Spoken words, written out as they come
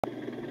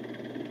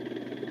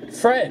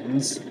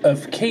Friends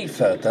of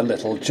Kiefer the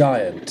little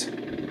giant.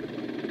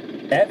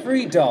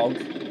 Every dog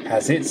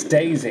has its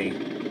Daisy.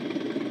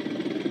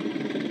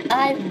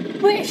 I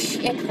wish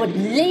it would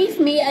leave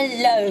me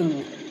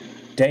alone.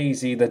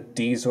 Daisy the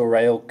Diesel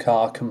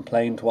Railcar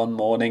complained one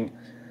morning.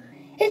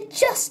 It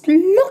just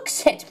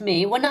looks at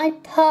me when I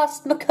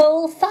pass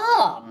McColl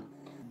Farm.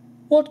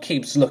 What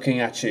keeps looking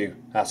at you?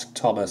 Asked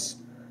Thomas.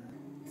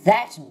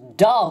 That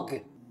dog,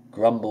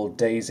 grumbled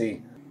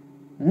Daisy.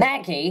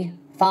 Maggie,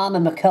 Farmer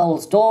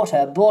McColl's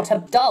daughter, bought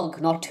a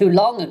dog not too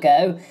long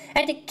ago,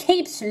 and it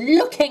keeps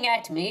looking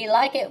at me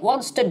like it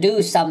wants to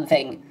do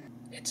something.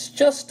 It's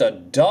just a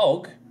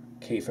dog,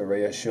 Kiefer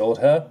reassured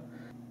her.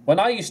 When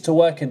I used to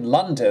work in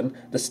London,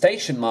 the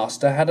station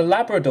master had a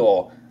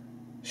Labrador.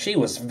 She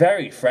was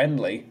very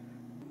friendly.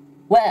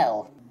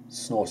 Well,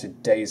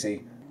 snorted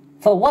Daisy.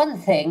 For one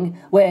thing,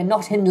 we're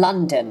not in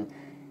London.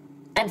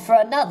 And for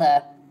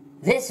another,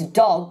 this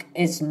dog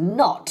is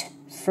not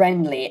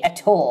friendly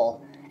at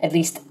all. At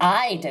least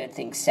I don't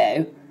think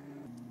so.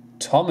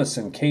 Thomas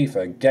and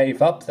Kiefer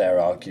gave up their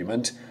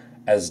argument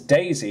as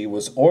Daisy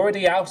was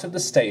already out of the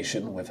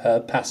station with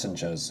her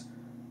passengers.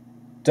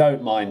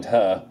 Don't mind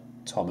her,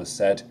 Thomas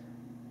said.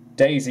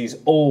 Daisy's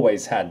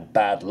always had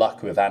bad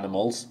luck with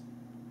animals.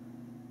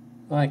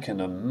 I can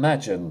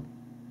imagine,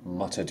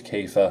 muttered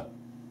Kiefer.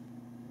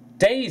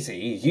 Daisy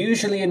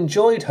usually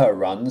enjoyed her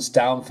runs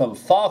down from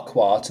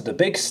Farquhar to the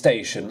big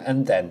station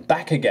and then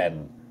back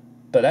again.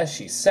 But as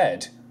she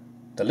said,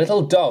 the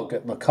little dog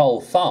at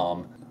McColl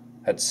Farm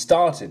had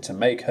started to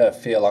make her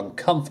feel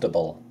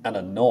uncomfortable and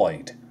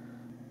annoyed.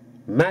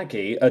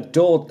 Maggie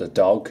adored the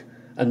dog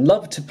and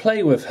loved to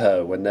play with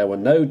her when there were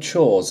no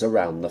chores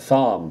around the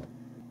farm.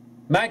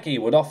 Maggie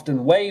would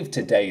often wave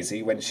to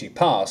Daisy when she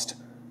passed,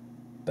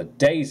 but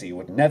Daisy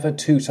would never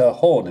toot her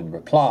horn in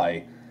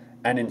reply,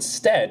 and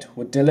instead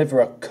would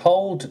deliver a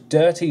cold,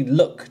 dirty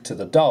look to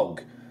the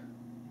dog,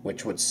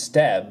 which would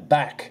stare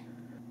back.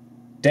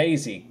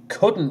 Daisy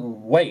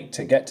couldn't wait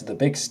to get to the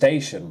big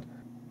station,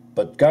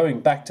 but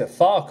going back to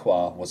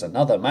Farquhar was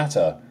another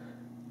matter,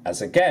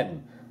 as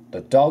again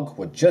the dog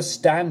would just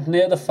stand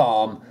near the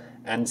farm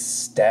and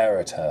stare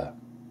at her.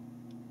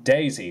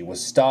 Daisy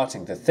was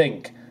starting to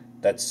think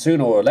that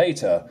sooner or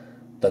later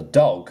the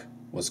dog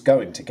was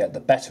going to get the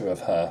better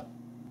of her.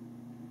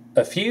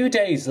 A few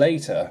days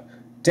later,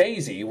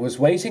 Daisy was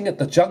waiting at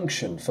the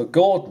junction for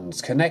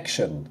Gordon's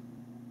connection.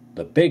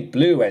 The big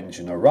blue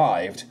engine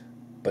arrived,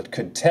 but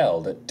could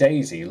tell that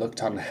Daisy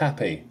looked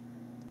unhappy.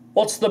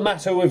 "What's the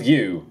matter with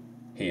you?"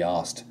 he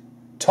asked.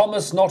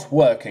 "Thomas not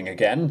working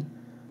again?"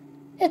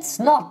 It's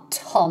not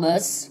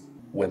Thomas,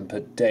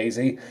 whimpered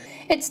Daisy.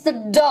 It's the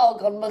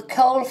dog on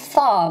McColl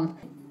Farm.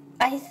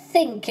 I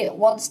think it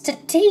wants to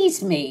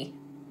tease me.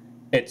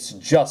 It's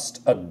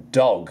just a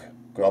dog,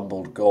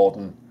 grumbled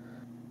Gordon.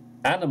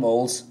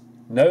 Animals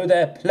know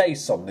their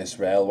place on this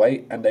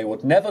railway and they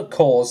would never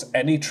cause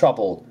any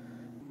trouble.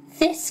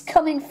 This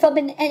coming from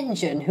an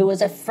engine who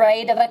was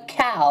afraid of a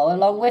cow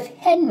along with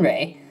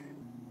Henry?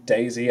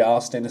 Daisy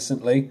asked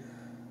innocently.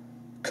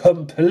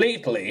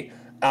 Completely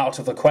out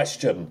of the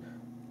question,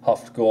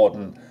 huffed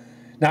Gordon.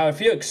 Now if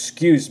you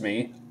excuse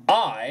me,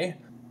 I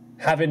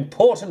have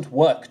important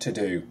work to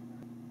do.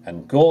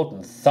 And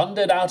Gordon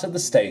thundered out of the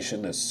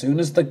station as soon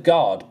as the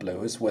guard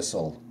blew his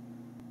whistle.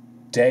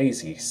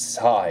 Daisy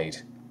sighed,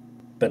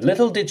 but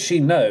little did she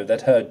know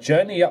that her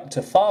journey up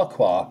to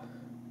Farquhar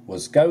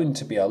was going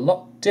to be a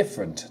lot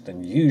different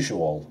than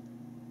usual.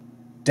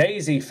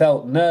 Daisy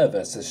felt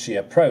nervous as she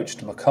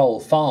approached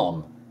McColl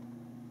Farm,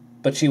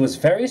 but she was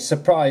very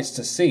surprised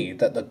to see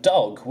that the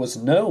dog was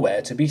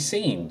nowhere to be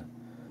seen.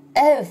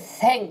 Oh,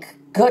 thank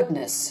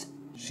goodness,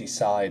 she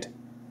sighed,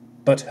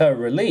 but her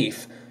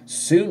relief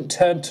soon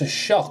turned to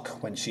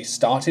shock when she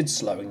started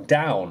slowing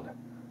down.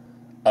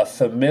 A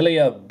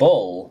familiar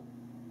bull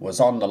was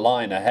on the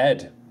line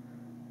ahead.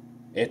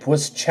 It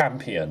was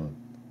Champion.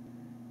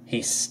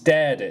 He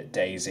stared at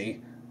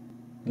Daisy,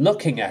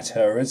 looking at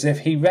her as if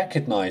he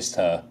recognized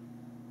her.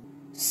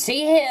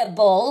 See here,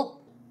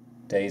 Bull,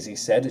 Daisy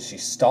said as she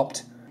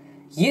stopped.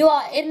 You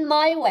are in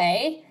my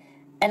way,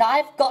 and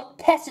I've got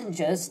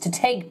passengers to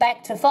take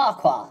back to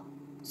Farquhar,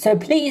 so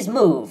please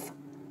move.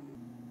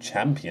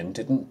 Champion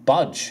didn't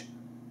budge.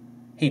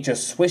 He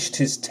just swished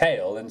his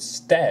tail and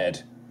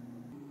stared.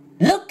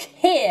 Look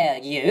here,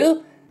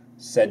 you,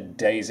 said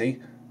Daisy,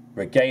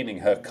 regaining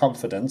her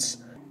confidence.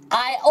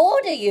 I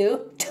order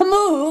you to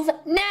move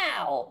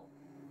now.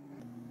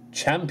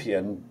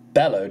 Champion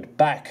bellowed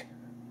back,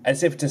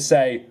 as if to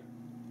say,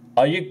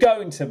 Are you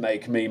going to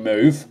make me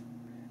move?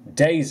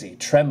 Daisy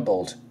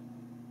trembled,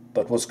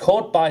 but was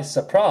caught by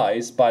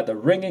surprise by the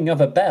ringing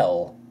of a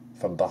bell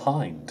from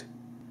behind.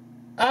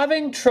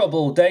 Having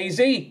trouble,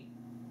 Daisy?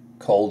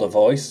 Called a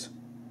voice.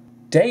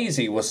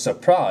 Daisy was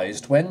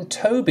surprised when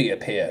Toby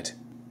appeared,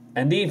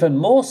 and even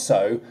more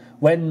so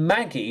when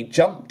Maggie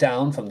jumped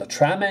down from the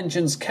tram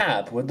engine's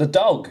cab with the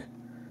dog.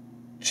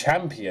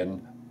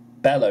 Champion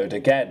bellowed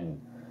again,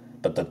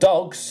 but the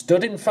dog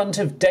stood in front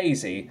of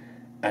Daisy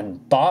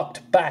and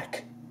barked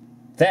back.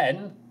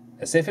 Then,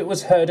 as if it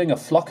was herding a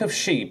flock of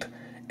sheep,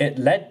 It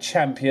led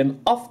Champion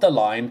off the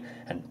line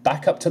and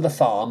back up to the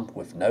farm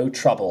with no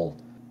trouble.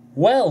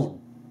 "Well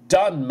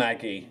done,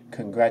 Maggie,"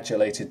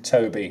 congratulated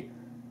Toby.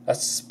 "A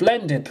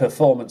splendid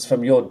performance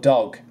from your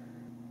dog."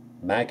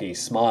 Maggie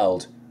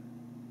smiled.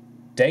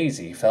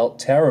 Daisy felt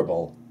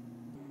terrible.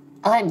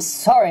 "I'm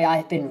sorry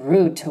I've been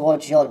rude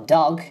towards your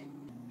dog,"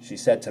 she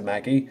said to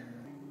Maggie.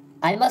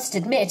 "I must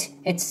admit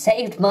it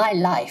saved my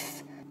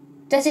life.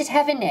 Does it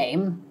have a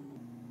name?"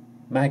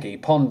 Maggie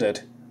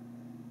pondered.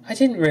 "I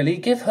didn't really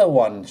give her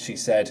one," she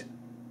said.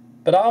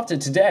 "But after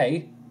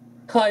today,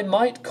 I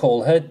might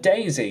call her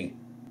Daisy."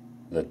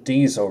 The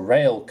Diesel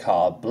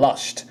Railcar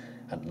blushed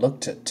and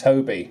looked at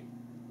Toby.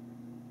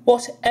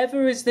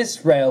 "Whatever is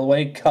this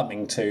railway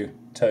coming to?"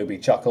 Toby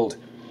chuckled.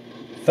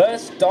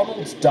 "First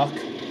Donald's duck,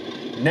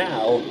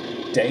 now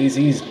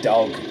Daisy's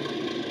dog."